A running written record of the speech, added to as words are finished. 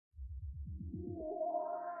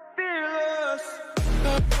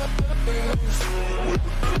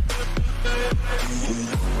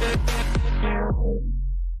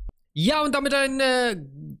Ja, und damit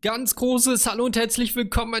ein ganz großes Hallo und herzlich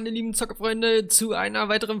willkommen, meine lieben Zocker-Freunde, zu einer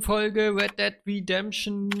weiteren Folge Red Dead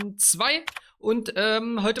Redemption 2. Und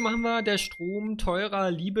heute machen wir der Strom,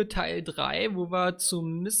 teurer, Liebe Teil 3, wo wir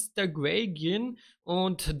zum Mr. Grey gehen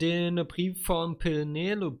und den Brief von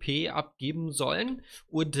Penelope abgeben sollen.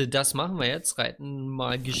 Und das machen wir jetzt, reiten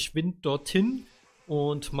mal geschwind dorthin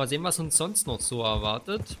und mal sehen, was uns sonst noch so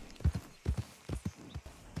erwartet.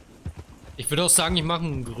 Ich würde auch sagen, ich mache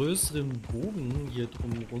einen größeren Bogen hier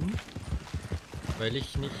drumherum, weil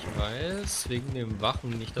ich nicht weiß, wegen den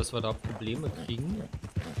Wachen, nicht, dass wir da Probleme kriegen.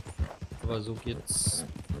 Aber so geht's,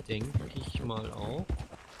 denke ich mal auch.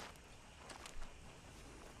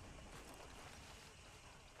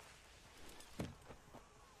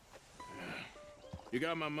 You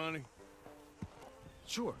got my money?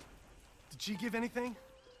 Sure. Did she give anything?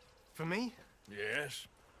 For me? Yes.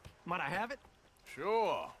 Might I have it?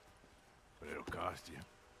 Sure. But it'll cost you.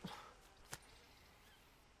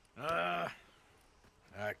 I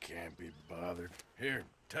can't be bothered. Here,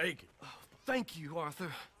 take it. Oh, thank you,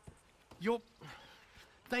 Arthur. You'll...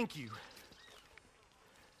 Thank you.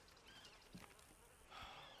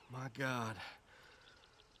 My God.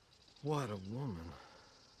 What a woman.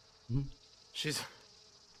 Hmm? She's...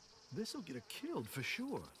 This'll get her killed for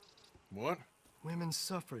sure. What? Women's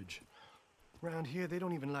suffrage. Around here, they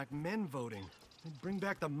don't even like men voting. They'd bring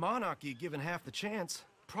back the monarchy given half the chance.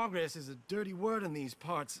 Progress is a dirty word in these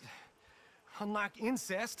parts. Unlike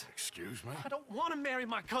incest. Excuse me? I don't want to marry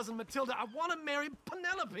my cousin Matilda. I want to marry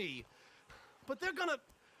Penelope. But they're gonna...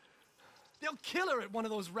 They'll kill her at one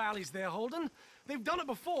of those rallies they're holding. They've done it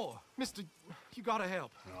before. Mister, you gotta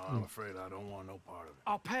help. No, I'm afraid I don't want no part of it.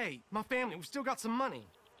 I'll pay. My family, we've still got some money.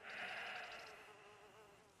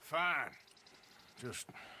 Fine. Just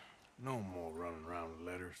no more running around with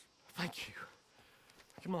letters. Thank you.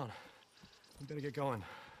 Come on. We better get going.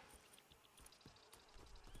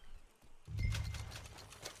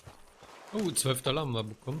 Oh, $12 haben wir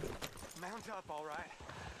bekommen. Mount up, all right.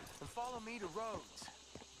 And follow me to Rhodes.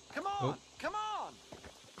 Come on, come on!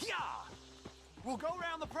 Yeah! We'll go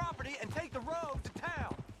around the property and take the road to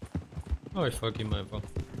town. Oh, ich folge ihm einfach.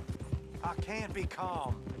 I can't be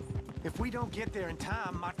calm. If we don't get there in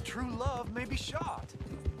time, my true love may be shot.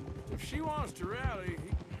 If she wants to rally,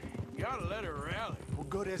 you gotta let her rally. Well,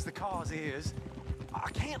 good as the cause is, I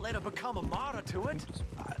can't let her become a martyr to it.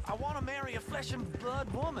 I want to marry a flesh and blood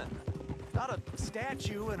woman, not a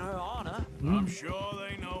statue in her honor. I'm sure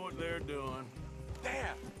they know what they're doing.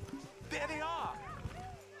 There they are.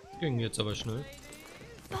 Ging jetzt aber schnell.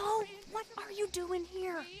 Bo, what are you doing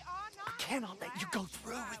here? I cannot let you go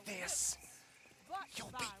through with this.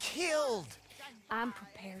 You'll be killed. I'm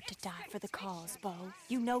prepared to die for the cause, Bo.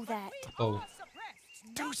 You know that. Oh.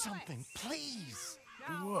 Do something, please.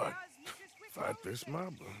 Do what? Fight this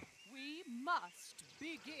mob? We must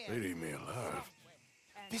begin. They'd eat me alive.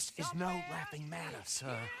 This is no laughing matter,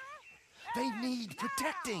 sir. They need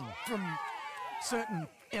protecting from certain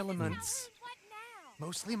elements.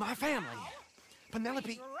 Mostly my family.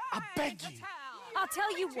 Penelope, I beg you. I'll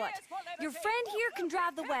tell you what. Your friend here can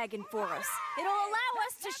drive the wagon for us. It'll allow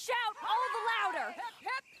us to shout all the louder.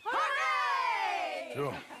 Hooray!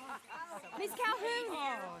 Sure. Miss Calhoun.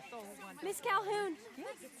 Miss Calhoun.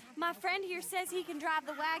 My friend here says he can drive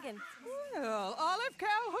the wagon. Well, Olive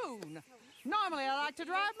Calhoun. Normally I like to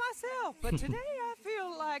drive myself, but today I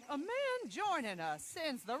feel like a man joining us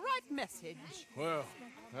sends the right message. Well,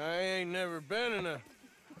 I ain't never been in a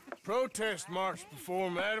protest march before,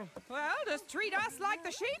 madam. Well, just treat us like the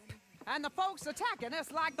sheep, and the folks attacking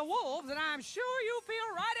us like the wolves, and I'm sure you'll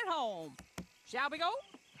feel right at home. Shall we go?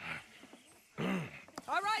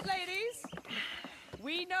 All right, ladies.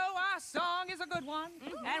 We know our song is a good one,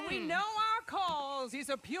 and we know our cause is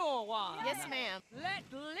a pure one. Yes, ma'am. Let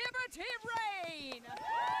liberty reign!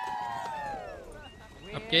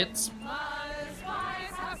 Ab geht's. Mothers,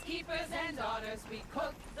 wives, housekeepers, and daughters, we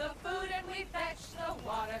cook the food and we fetch the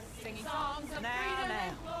water, singing songs of freedom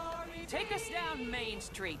and glory. Take us down Main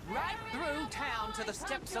Street, right through town to the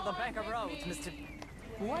steps of the Bank of Rhodes, Mr.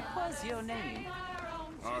 What was your name?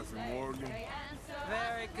 Arthur Morgan.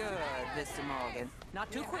 Very good, Mr. Morgan.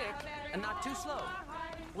 Not too quick and not too slow.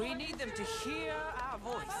 We need them to hear our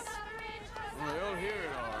voice. Well, they'll hear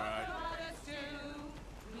it all right.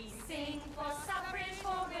 We sing for suffrage,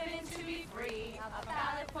 for women to be free, a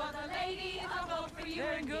ballad for the ladies, a vote for you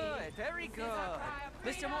Very and me. good, very good.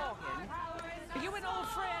 Mr. Morgan, are you an old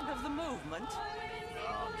friend of the movement?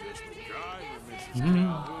 I'm just a driver, Mrs.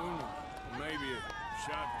 Calhoun. Maybe a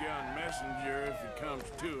shotgun messenger if it comes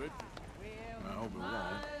to it. I hope it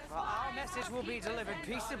won't. Well, our message will be delivered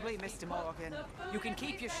peaceably, Mr. Morgan. You can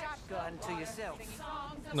keep your shotgun to yourself.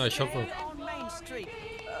 Na, ich hoffe. Stay on Main Street.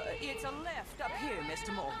 It's a left up here,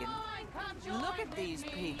 Mr. Morgan. Look at these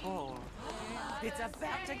people. It's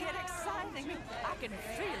about to get exciting. I can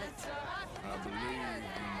feel it. I believe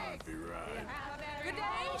you might be right. Good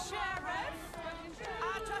day, Sheriff.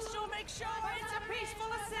 I trust you'll make sure it's a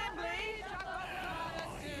peaceful assembly.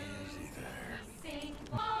 Easy there.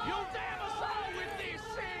 You'll damn us all with these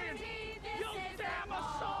sins! You'll damn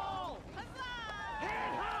us all!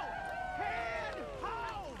 Head home! Head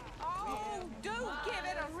home! Oh, do give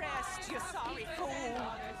it a rest, you sorry fool.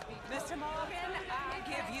 Mr. Morgan, I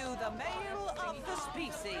give you the male of the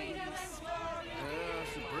species.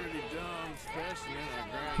 That's a pretty dumb specimen, I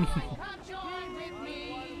grant. Come join with me.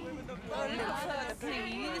 A little further,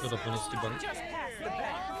 please. Oder von uns die Bank. Just past the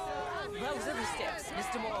back. Those are the steps,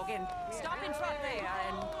 Mr. Morgan. Stop in front there,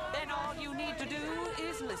 and then all you need to do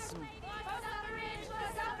is listen.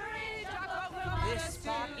 This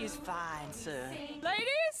spot is fine, sir.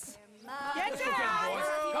 Ladies, get down!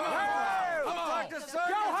 Come on! Go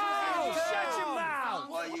home! Shut your mouth!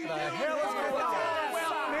 What the hell is going on?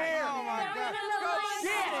 Well, here! Oh my God!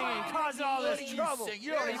 Shit! And cause all this trouble!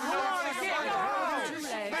 You don't even know what's going on!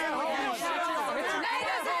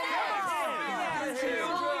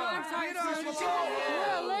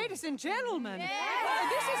 Well, ladies and gentlemen,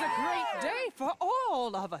 this is a great day for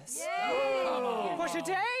all of us. For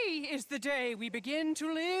today is the day we begin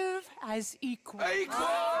to live as equals.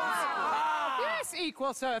 Yes,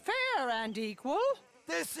 equal, sir. Fair and equal.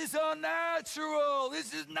 This is unnatural.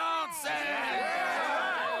 This is nonsense.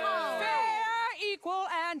 Fair, equal,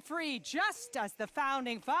 and free, just as the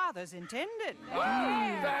Founding Fathers intended.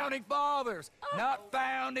 Founding fathers, not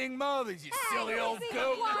founding mothers, you silly old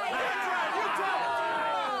goat.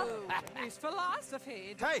 Is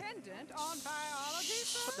philosophy dependent on biology?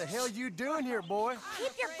 What the hell you doing here, boy?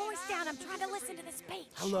 Keep your voice down. I'm trying to listen to the speech.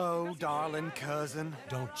 Hello, darling cousin.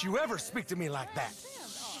 Don't you ever speak to me like that.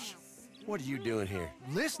 What are you doing here?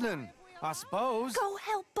 Listening, I suppose. Go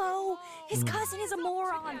help Bo. His cousin is a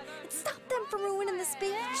moron. Stop them from ruining the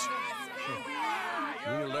speech.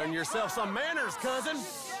 You need to learn yourself some manners, cousin.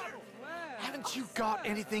 Haven't you got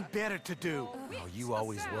anything better to do? Oh, you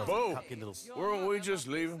always was Bo, a cocky little... weren't we just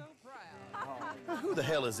leaving? Who the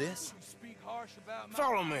hell is this?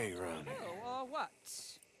 Follow me, Ronnie. What?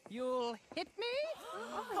 You'll hit me?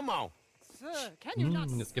 Come on. Sir, can you not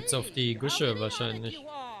Jetzt gibt's auf die Gusche wahrscheinlich.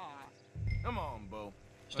 Come on, Bo.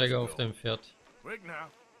 Steige auf dein Pferd. Quick now.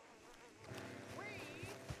 We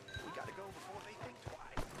gotta go before they think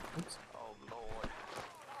twice. Oh, Lord.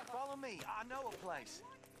 Follow me. I know a place.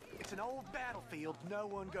 It's an old battlefield no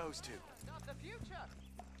one goes to. Not the future.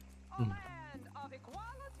 A land of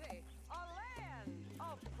equality. A land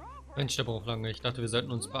of progress. Mensch, der braucht lange. Ich dachte, wir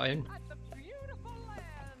sollten uns beeilen. At the beautiful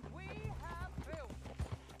land we have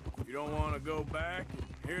built. You don't want to go back and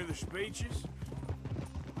hear the speeches?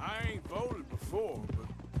 I ain't voted before,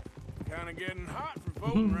 but kind of getting hot for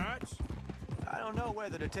voting rights. I don't know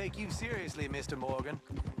whether to take you seriously, Mr. Morgan.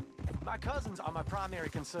 My cousins are my primary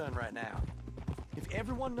concern right now. If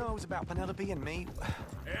everyone knows about Penelope and me...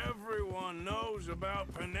 Everyone knows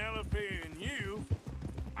about Penelope and you.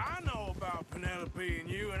 I know about Penelope and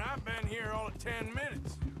you, and I've been here all of 10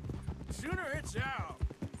 minutes. Sooner it's out,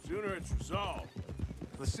 sooner it's resolved.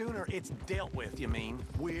 The sooner it's dealt with, you mean?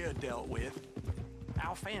 We're dealt with.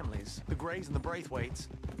 Our families, the Grays and the Braithwaites,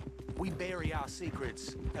 we bury our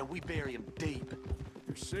secrets, and we bury them deep.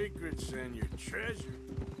 Your secrets and your treasure.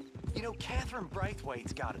 You know, Catherine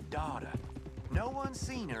Braithwaite's got a daughter. No one's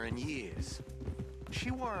seen her in years. She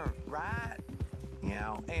weren't right, you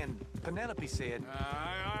know, and Penelope said...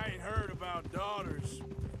 I ain't heard about daughters.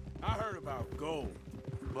 I heard about gold.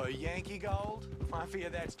 But Yankee gold? I fear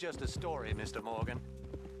that's just a story, Mr. Morgan.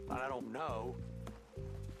 I don't know.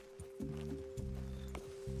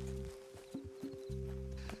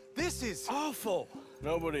 This is awful.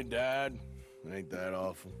 Nobody died. Ain't that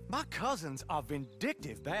awful? My cousins are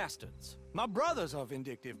vindictive bastards. My brothers are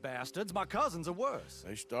vindictive bastards. My cousins are worse.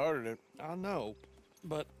 They started it. I know,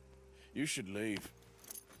 but You should leave.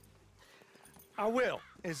 I will.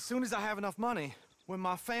 As soon as I have enough money. When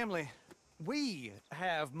my family... We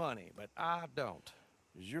have money, but I don't.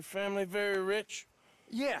 Is your family very rich?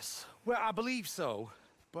 Yes, well, I believe so.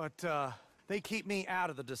 But, they keep me out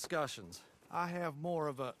of the discussions. I have more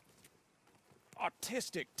of a...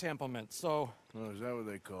 artistic temperament, so... Oh, is that what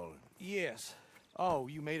they call it? Yes. Oh,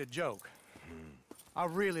 you made a joke. I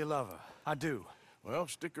really love her. I do. Well,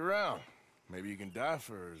 stick around. Maybe you can die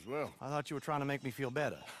for her as well. I thought you were trying to make me feel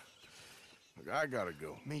better. Look, I gotta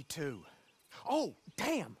go. Me too. Oh,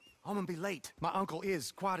 damn! I'm gonna be late. My uncle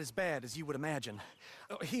is quite as bad as you would imagine.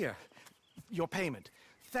 Here, your payment.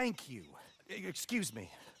 Thank you. Excuse me.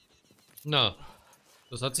 Na,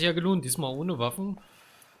 das hat sich ja gelohnt, diesmal ohne Waffen.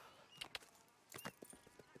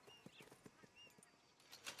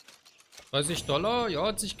 $30, ja,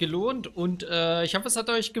 hat sich gelohnt. Und ich hoffe, es hat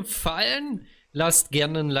euch gefallen. Lasst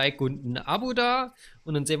gerne ein Like und ein Abo da.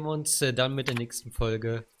 Und dann sehen wir uns dann mit der nächsten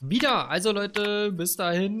Folge wieder. Also Leute, bis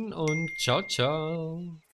dahin und ciao, ciao.